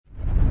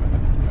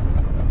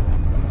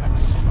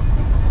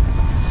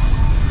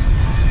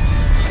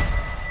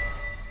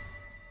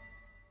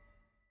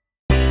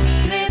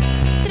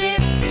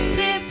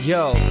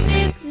Yo,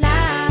 Trip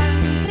lang,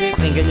 trip,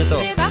 pakinggan nyo to.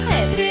 trip.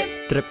 Bakit?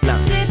 Trip lang.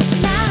 Trip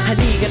lang.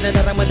 Halika na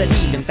tara, madali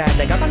lang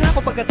talaga. Pangako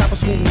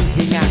pagkatapos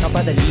humihinga ka,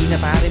 padali na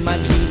pare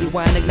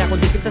magliliwanag na. Kung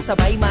di ka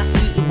sasabay,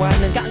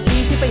 maiiwanan ka. Ang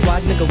isip ay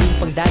wag na gawing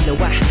pang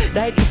dalawa,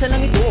 dahil isa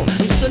lang ito.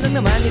 Ang gusto lang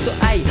naman ito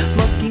ay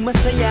maging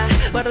masaya.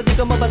 Para di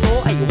ka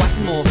mabato ay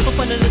iwasan mo kung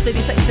pananatili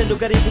sa isang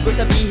lugar. Ibig ko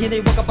sabihin ay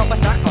wag ka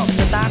papasakop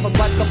sa takot,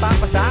 wag ka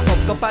papasakop.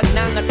 Kapag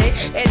nangate,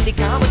 di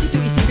ka matito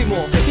isipin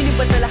mo.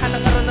 Hinipan sa lahat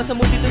ng karanasan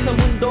mo dito sa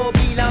mundo.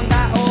 Bilang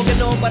tao,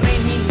 gano'n pa rin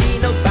hindi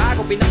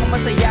nagbago.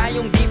 Pinakamasaya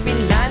yung di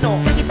pinlano.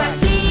 Kasi pag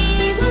di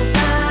mo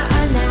pa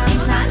alam, di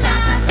mo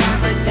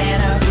nakakatakot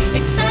pero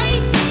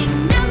exciting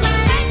naman.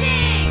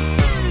 Exciting!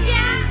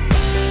 Yeah!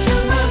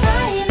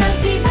 Sumabay lang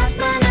si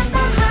Batman ang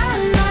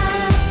bahala.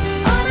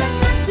 Oras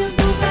na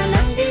subukan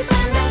ang di pa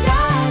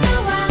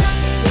nagagawa.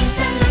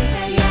 Minsan lang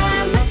kaya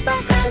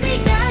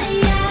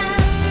magpakaligaya.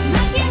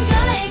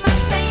 Mag-enjoy,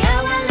 magsaya,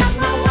 walang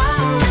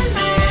mawawala.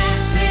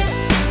 Trip,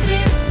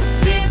 trip,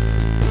 trip,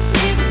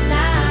 trip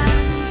lang.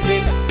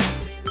 Trip,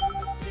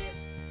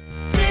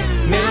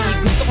 May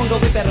gusto kong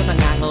gawin pero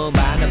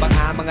nangangamba na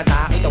baka mga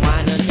tao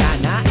tawanan ka.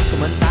 Nais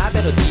kumanta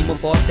pero di mo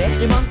forte.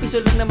 5 piso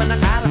lang naman ang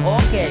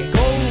karaoke.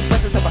 Go,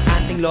 basta sa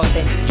bakanting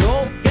lote.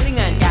 Joke,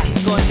 galingan kahit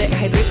konti.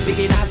 Kahit rip,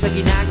 bigay lahat sa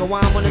ginagawa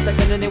mo. Na sa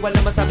ganun ay wala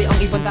masabi ang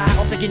ibang tao.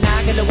 Sa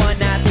ginagalawa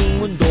nating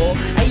mundo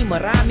ay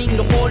maraming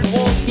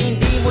loko-loko.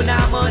 Hindi mo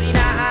naman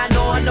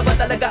inaano, ano ba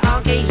talaga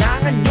ang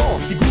kailangan nyo?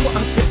 Siguro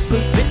ang trip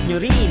ko'y trip nyo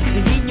rin.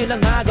 Hindi nyo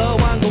lang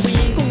agawang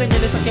gawin. Kung ganyan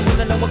na sakyan mo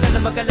na lang, wag ka na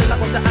mag-alala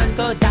kung saan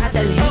ka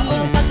dadalhin. oo,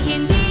 pag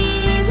hindi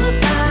mo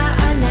pa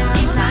alam,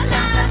 di mo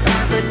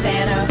nakakatakot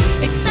pero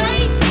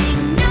exciting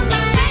naman.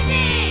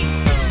 Exciting!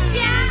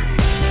 Yeah!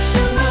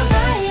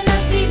 Sumabay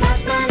lang si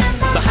Batman ang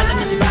Bahala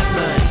na si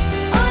Batman.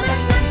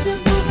 oras na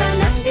subukan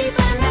ang di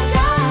pa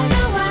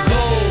nagagawa. Go!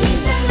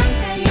 Minsan lang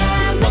kaya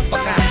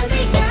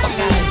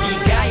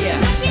Magpakaligaya.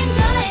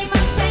 mag-enjoy,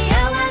 magsaya,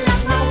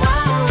 walang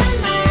mawawala.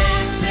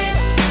 Trip,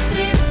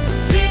 trip,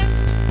 trip,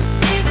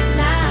 trip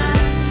lang.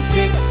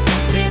 Trip,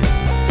 trip,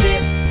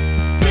 trip,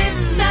 trip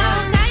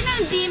lang. Kahit na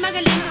hindi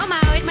magaling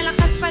umawit,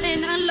 malakas pa rin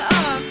ang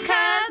loob.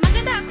 Cause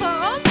maganda ako,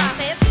 oh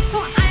bakit?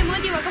 Kung ayaw mo,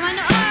 di wag ka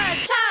manood.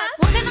 Chat,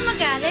 wag ka na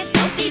magalit,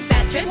 don't be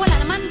bad trip. Wala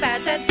naman bad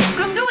sa trip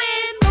kong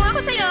gawin. Kung ako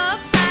sa'yo,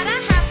 para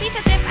happy sa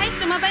trip ay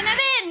sumabay na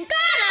rin. Go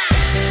na!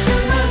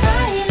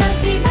 Sumabay lang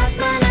si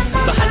Batman ang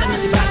Bahala na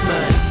si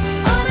Batman.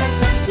 oras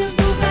na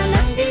subukan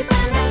ang di pa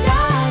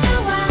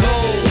nagagawa. Go!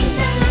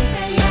 Minsan lang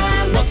kaya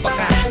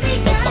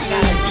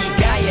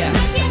Magpakaligaya.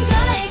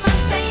 mag-enjoy,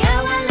 magsaya,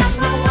 walang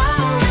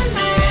mawawala.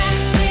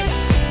 Trip,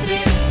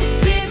 trip,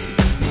 trip,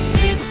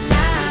 trip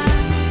lang.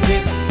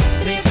 Trip,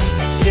 trip,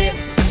 trip.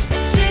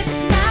 Trip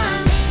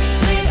lang.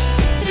 Trip,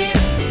 trip,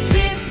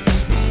 trip,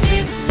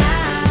 trip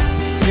lang.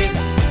 Trip,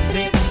 trip,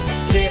 trip.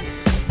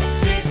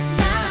 Trip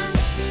lang.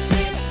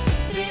 Trip,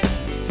 trip,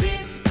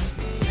 trip,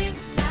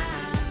 trip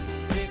lang.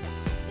 Trip,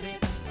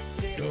 trip,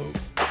 trip.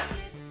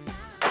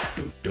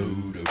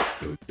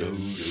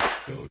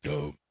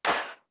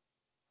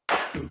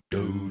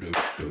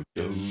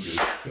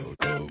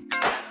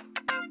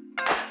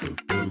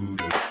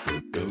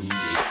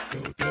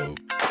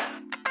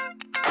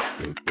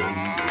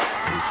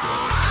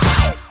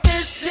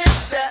 This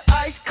is that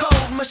ice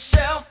cold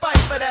Michelle fight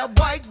for that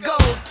white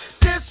gold.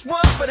 This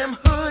one for them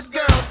hood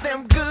girls,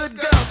 them good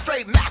girls,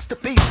 straight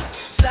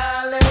masterpieces.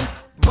 Stylin',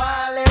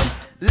 wildin',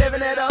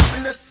 living it up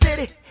in the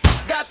city.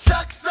 Got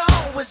Chuck's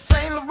on with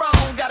Saint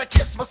Laurent. Gotta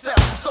kiss myself,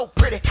 I'm so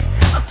pretty.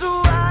 I'm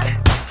too hot.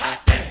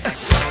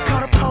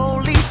 Call the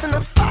police and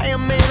the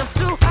fireman. I'm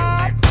too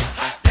hot.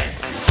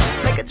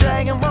 Make a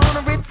dragon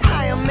wanna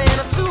retire, man.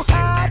 I'm too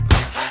hot.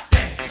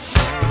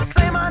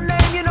 Say my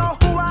name, you know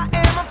who I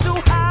am. I'm too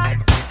hot.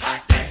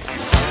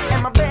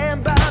 And my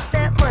band bought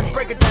that money.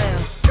 Break it down.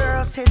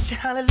 Girls hit you,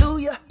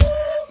 hallelujah.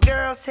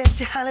 Girls hit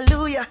you,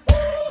 hallelujah.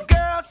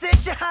 Girls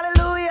hit you,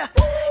 hallelujah.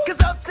 Cause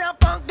Uptown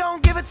Funk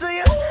don't give it to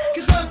you.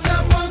 Cause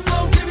Uptown Funk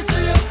don't give it to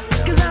you.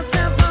 Cause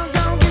Uptown Funk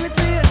don't give it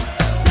to you.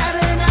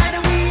 Saturday night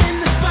and we in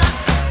the spot.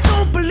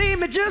 Don't believe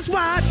me, just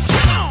watch.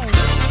 Come on.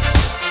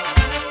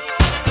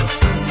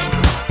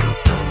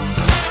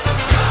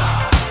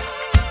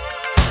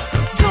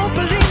 Don't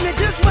believe me,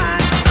 just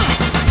watch.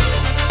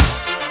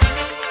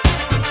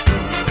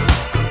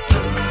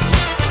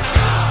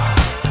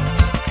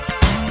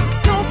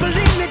 Don't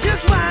believe me,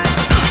 just watch.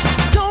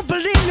 Don't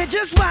believe me,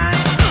 just watch.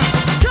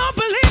 Don't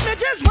believe me,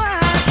 just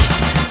watch.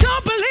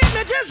 Don't believe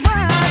me, just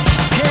watch.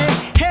 Hey,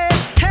 hey,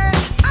 hey,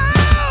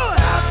 oh!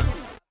 Stop.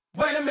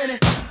 Wait a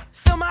minute.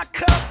 Fill my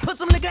cup, put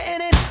some nigga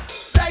in it.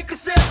 Take a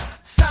sip,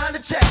 sign the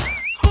check.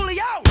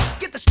 Julio,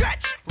 get the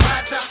stretch.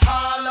 Right to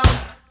Harlem,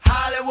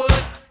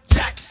 Hollywood,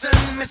 Jackson,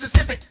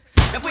 Mississippi.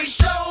 If we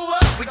show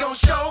up, we gon'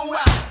 show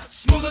out.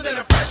 Smoother than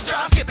a fresh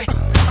drop. Skip it.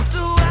 I'm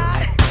too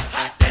hot.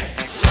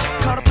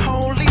 Call the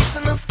police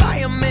and the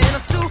fireman.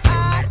 I'm too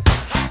hot.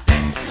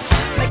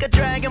 Make a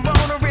dragon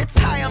wanna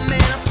retire,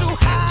 man. I'm too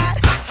hot.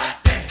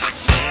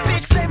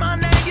 Bitch, say my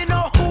name, you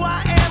know who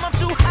I am. I'm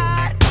too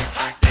hot.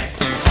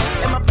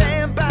 And my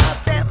band bought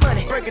that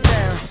money. Break it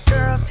down.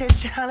 Girls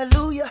hit you,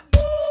 hallelujah.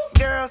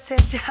 Girls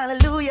hit you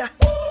hallelujah.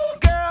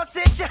 Girls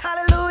hit you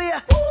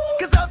hallelujah.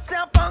 Cause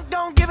Uptown Funk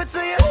don't give it to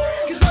you.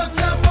 Cause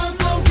Uptown Funk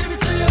don't